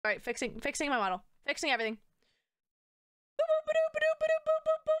All right, fixing my model. Fixing everything.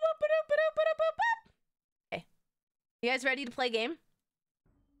 Okay. You guys ready to play game?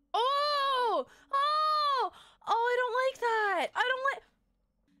 Oh! Oh! Oh, I don't like that. I don't like...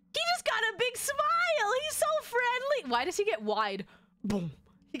 He just got a big smile. He's so friendly. Why does he get wide? Boom.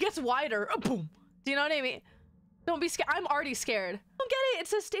 He gets wider. Boom. Do you know what I mean? Don't be scared. I'm already scared. Don't get it. It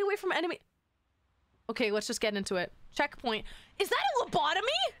says stay away from enemy. Okay, let's just get into it. Checkpoint. Is that a lobotomy?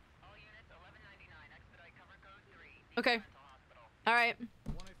 Okay. All right.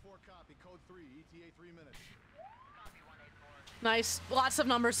 184 copy, code 3, ETA 3 minutes. Nice. Lots of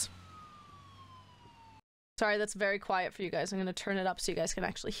numbers. Sorry, that's very quiet for you guys. I'm going to turn it up so you guys can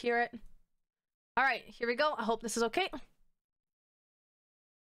actually hear it. All right, here we go. I hope this is okay.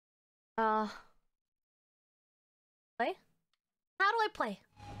 Play? How do I play?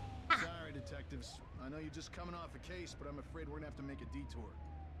 Sorry, detectives. I know you're just coming off a case, but I'm afraid we're gonna have to make a detour.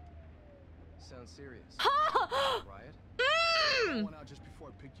 Sounds serious. Ha! Riot? I went out just before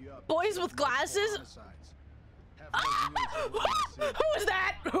I picked you up. Boys with glasses? Who was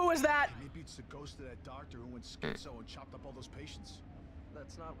that? Who was that? Maybe it's the ghost of that doctor who went schizo and chopped up all those patients.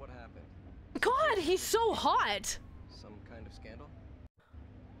 That's not what happened. God, he's so hot. Some kind of scandal?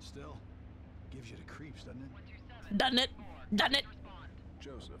 Still, gives you the creeps, doesn't it? Doesn't it? Doesn't it?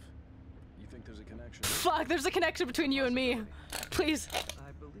 Joseph, you think there's a connection? Fuck, there's a connection between you and me. Please.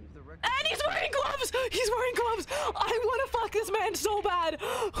 I believe the record. And he's wearing gloves! He's wearing gloves! I want to fuck this man so bad!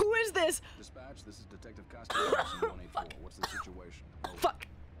 Who is this? Dispatch, this is Detective Costello, 184. What's the situation? Over. Fuck.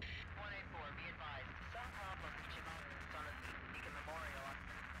 184, be advised. Some problem with Shimoda's on the Beacon Memorial.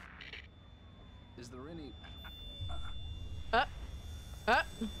 Is there any... God damn it.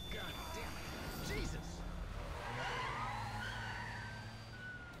 Jesus!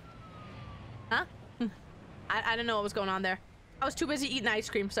 Huh? I didn't know what was going on there. I was too busy eating ice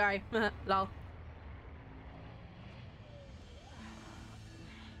cream, sorry. Lol.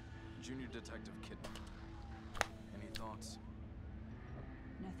 Junior Detective Kidman. Any thoughts?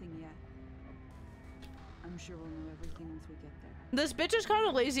 Nothing yet. I'm sure we'll know everything once we get there. This bitch is kind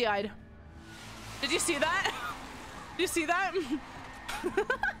of lazy-eyed. Did you see that? Did you see that?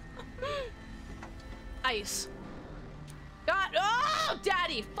 Ice. God, oh,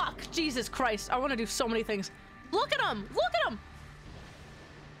 daddy, fuck, Jesus Christ. I want to do so many things. Look at him, look at him.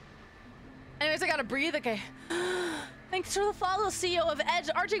 Anyways, I gotta breathe, okay. Thanks for the follow, CEO of Edge,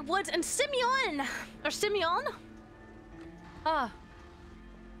 RJ Woods, and Simeon. Or Simeon? Ah.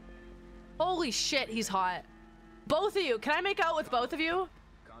 Holy shit, he's hot. Both of you, can I make out with both of you?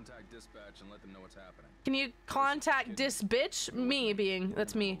 Contact dispatch and let them know what's happening. Can you contact this bitch? Me being,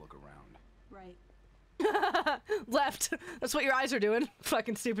 that's me. Look around. Right. Left. That's what your eyes are doing.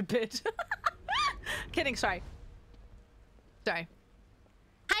 Fucking stupid bitch. Kidding, sorry. Sorry.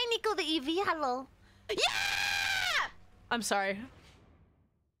 Hi, Nico the EV. Hello. Yeah! I'm sorry.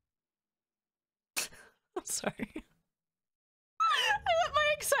 I'm sorry. I let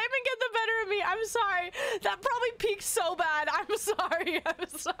my excitement get the better of me. I'm sorry. That probably peaked so bad. I'm sorry. I'm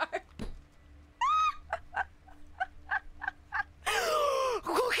sorry.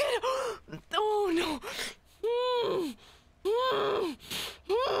 Look at it. Oh no.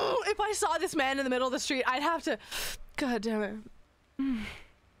 If I saw this man in the middle of the street, I'd have to... God damn it.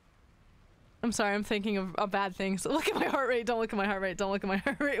 I'm sorry, I'm thinking of bad things. Look at my heart rate. Don't look at my heart rate. Don't look at my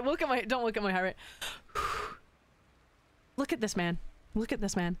heart rate. Don't look at my heart rate. Look at this man. Look at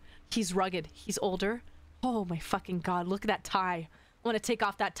this man. He's rugged. He's older. Oh my fucking God. Look at that tie. I want to take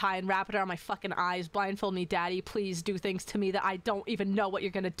off that tie and wrap it around my fucking eyes. Blindfold me, daddy. Please do things to me that I don't even know what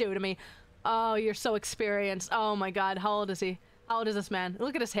you're gonna do to me. Oh, you're so experienced. Oh my God. How old is he? How old is this man?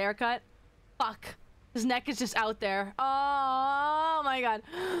 Look at his haircut. Fuck. His neck is just out there. Oh my God.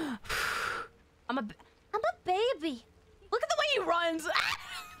 I'm a baby. Look at the way he runs.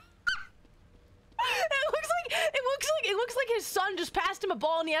 It looks like his son just passed him a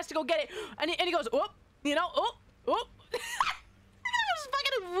ball and he has to go get it. And he goes, oh, you know, oh. This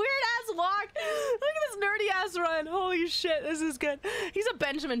fucking weird ass walk. Look at this nerdy ass run. Holy shit, this is good. He's a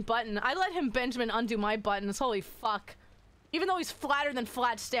Benjamin Button. I let him Benjamin undo my buttons. Holy fuck. Even though he's flatter than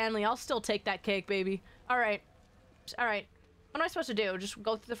Flat Stanley, I'll still take that cake, baby. All right. All right. What am I supposed to do? Just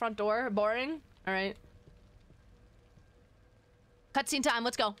go through the front door? Boring? All right. Cutscene time.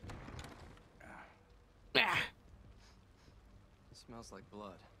 Let's go. It smells like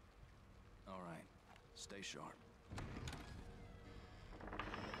blood. All right. Stay sharp.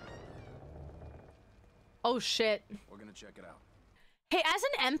 Oh, shit. We're gonna check it out. Hey, as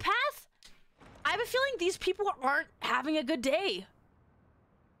an empath, I have a feeling these people aren't having a good day.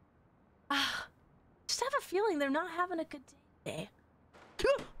 Just have a feeling they're not having a good day.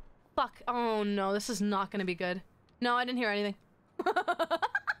 fuck. Oh no, this is not gonna be good. No, I didn't hear anything.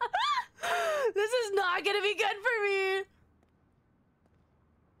 This is not gonna be good for me.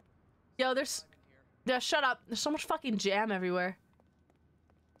 Yo, there's... Yeah, shut up. There's so much fucking jam everywhere.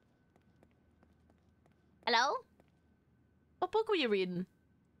 Hello? What book were you reading?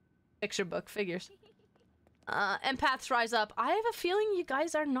 Picture book, figures. Empaths rise up. I have a feeling you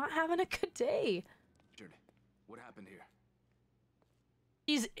guys are not having a good day. What happened here?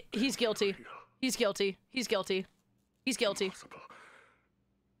 He's guilty. He's guilty. He's guilty. He's guilty.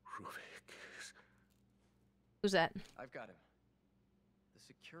 Who's that? I've got him. The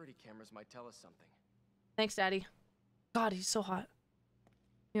security cameras might tell us something. Thanks, Daddy. God, he's so hot.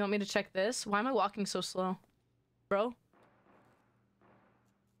 You want me to check this? Why am I walking so slow? Bro?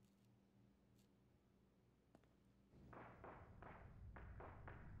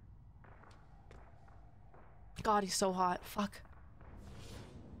 God, he's so hot. Fuck.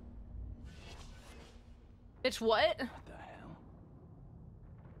 It's what? What the hell?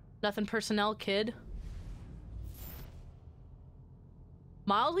 Nothing personnel, kid.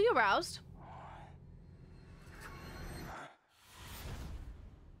 Mildly aroused.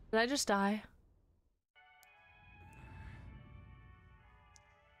 Did I just die?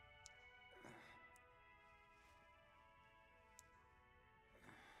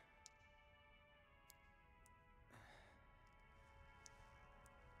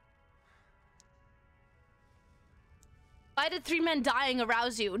 Why did 3 men dying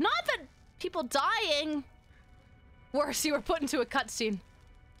arouse you? Not that people dying. Worse, you were put into a cutscene.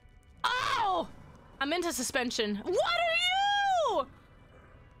 Oh! I'm into suspension. What are you?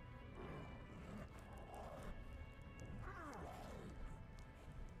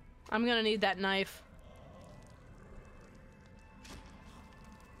 I'm gonna need that knife.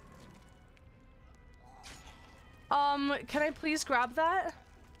 Can I please grab that?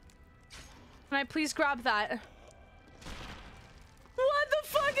 Can I please grab that? What the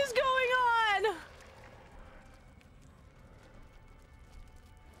fuck is going on?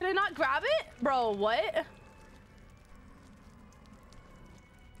 Can I not grab it? Bro, what?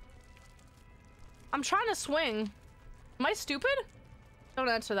 I'm trying to swing. Am I stupid? Don't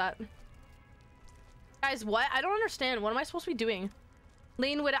answer that. Guys, what? I don't understand. What am I supposed to be doing?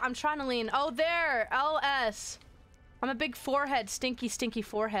 Lean with it. I'm trying to lean. Oh, there. LS. I'm a big forehead. Stinky, stinky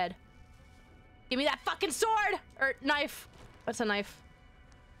forehead. Give me that fucking sword! Or knife. What's a knife?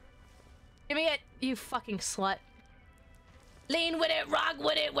 Give me it, you fucking slut. Lean with it, rock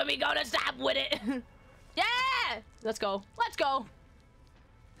with it, when we gonna stop with it? Yeah! Let's go. Let's go.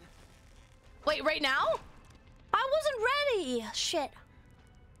 Wait, right now? I wasn't ready. Shit.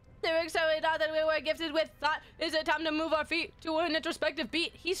 They were excited that we were gifted with thought. Is it time to move our feet to an introspective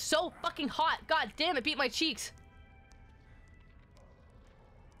beat? He's so fucking hot. God damn, it beat my cheeks.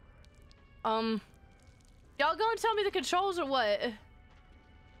 Y'all gonna tell me the controls or what?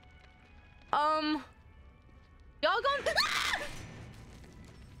 Y'all gonna... Ah!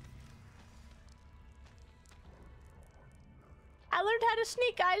 I learned how to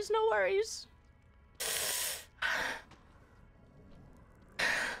sneak, guys. No worries.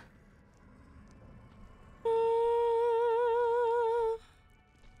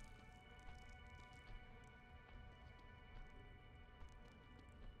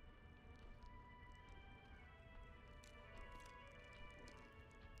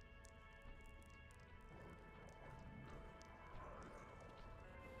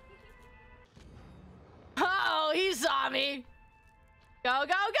 Oh, he saw me. Go,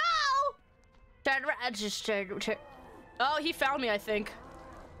 go, go! Turn around, just turn. Oh, he found me, I think.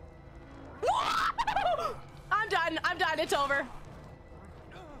 I'm done. I'm done. It's over.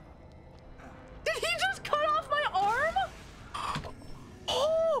 Did he just cut off my arm?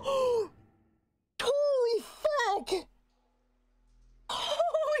 Oh! Holy fuck!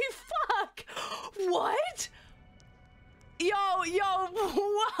 Holy fuck! What? Yo, wow,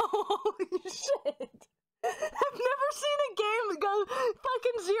 holy shit. I've never seen a game go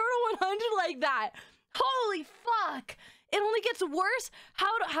fucking 0 to 100 like that. Holy fuck. It only gets worse.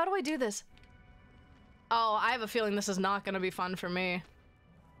 How do I do this? Oh, I have a feeling this is not gonna be fun for me.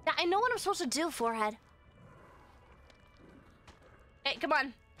 Yeah, I know what I'm supposed to do, forehead. Hey, come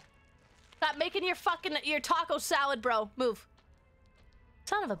on. Stop making your taco salad, bro. Move.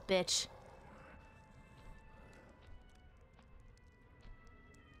 Son of a bitch.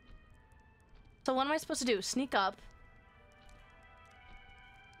 So what am I supposed to do? Sneak up.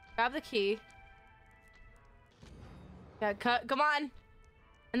 Grab the key. Yeah, come on.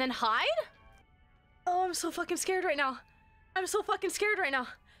 And then hide? Oh, I'm so fucking scared right now. I'm so fucking scared right now.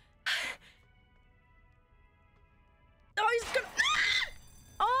 Oh, he's gonna...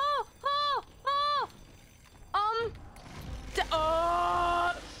 Oh!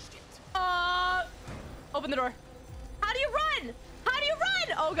 Open the door. How do you run? How do you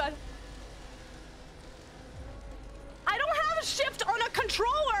run? Oh god. I don't have a shift on a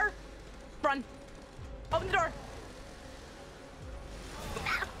controller. Run. Open the door.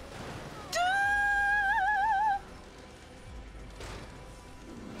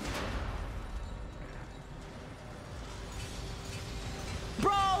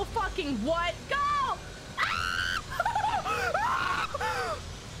 Bro, fucking what? Go!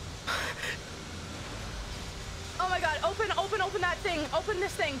 Oh my god, open that thing. Open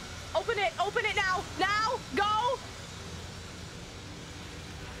this thing. Open it now. Now, go!